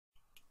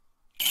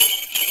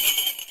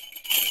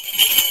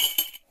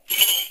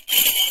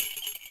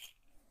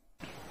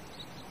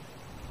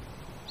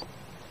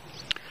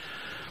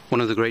One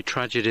of the great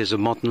tragedies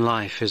of modern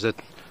life is that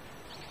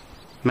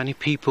many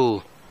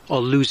people are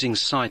losing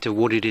sight of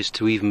what it is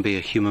to even be a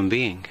human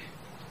being.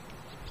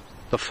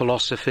 The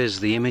philosophies,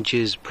 the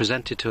images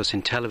presented to us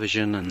in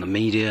television and the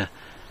media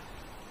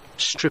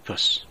strip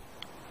us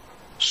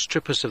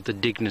of the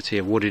dignity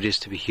of what it is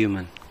to be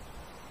human.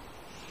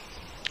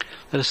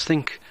 Let us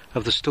think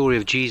of the story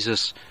of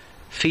Jesus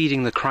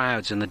feeding the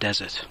crowds in the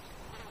desert.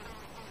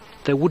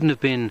 There wouldn't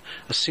have been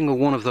a single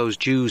one of those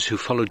Jews who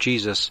followed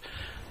Jesus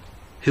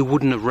who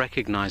wouldn't have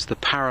recognized the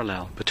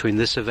parallel between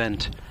this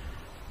event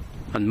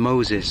and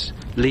Moses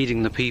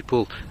leading the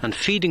people and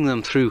feeding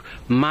them through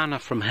manna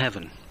from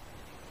heaven.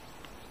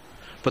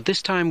 But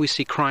this time we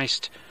see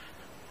Christ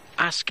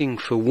asking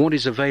for what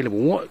is available.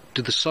 What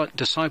do the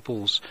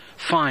disciples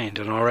find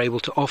and are able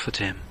to offer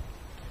to him?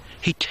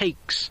 He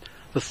takes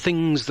the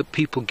things that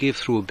people give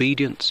through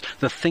obedience,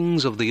 the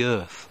things of the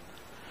earth,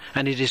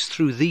 and it is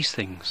through these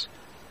things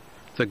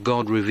that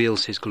God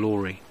reveals his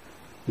glory.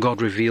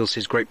 God reveals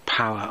his great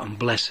power and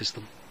blesses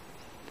them.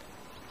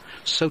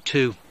 So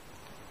too,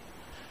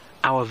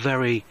 our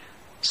very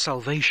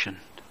salvation.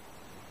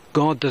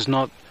 God does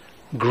not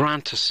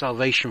grant us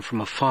salvation from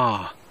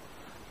afar,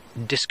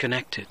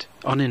 disconnected,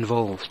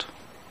 uninvolved.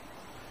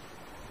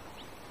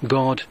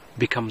 God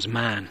becomes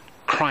man.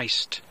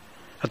 Christ,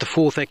 at the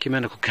Fourth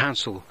Ecumenical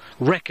Council,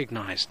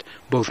 recognized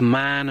both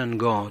man and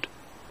God,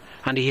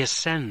 and he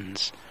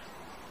ascends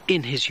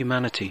in his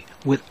humanity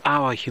with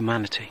our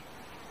humanity,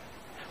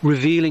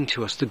 revealing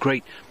to us the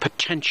great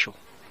potential,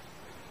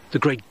 the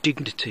great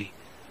dignity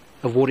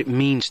of what it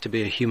means to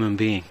be a human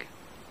being.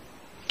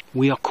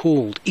 We are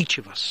called, each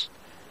of us,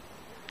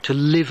 to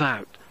live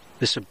out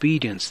this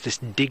obedience, this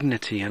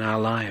dignity in our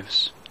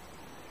lives,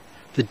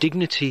 the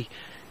dignity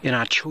in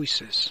our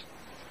choices,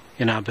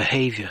 in our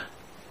behavior,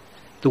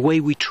 the way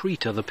we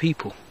treat other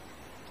people,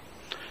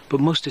 but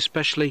most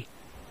especially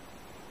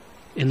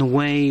in the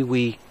way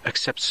we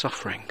accept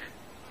suffering.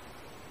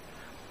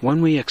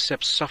 When we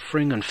accept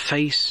suffering and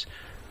face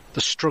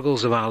the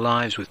struggles of our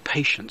lives with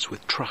patience,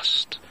 with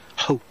trust,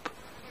 hope,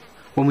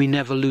 when we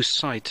never lose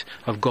sight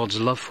of God's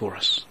love for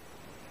us,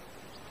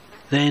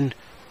 then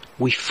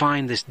we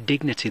find this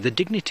dignity, the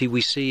dignity we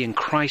see in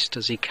Christ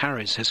as he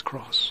carries his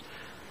cross,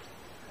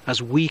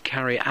 as we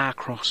carry our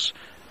cross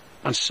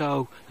and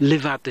so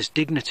live out this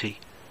dignity,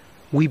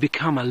 we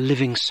become a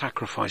living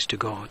sacrifice to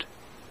God.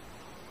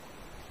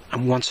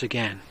 And once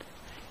again,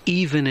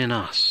 even in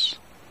us,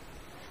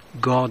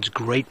 God's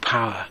great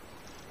power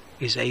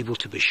is able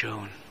to be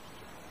shown.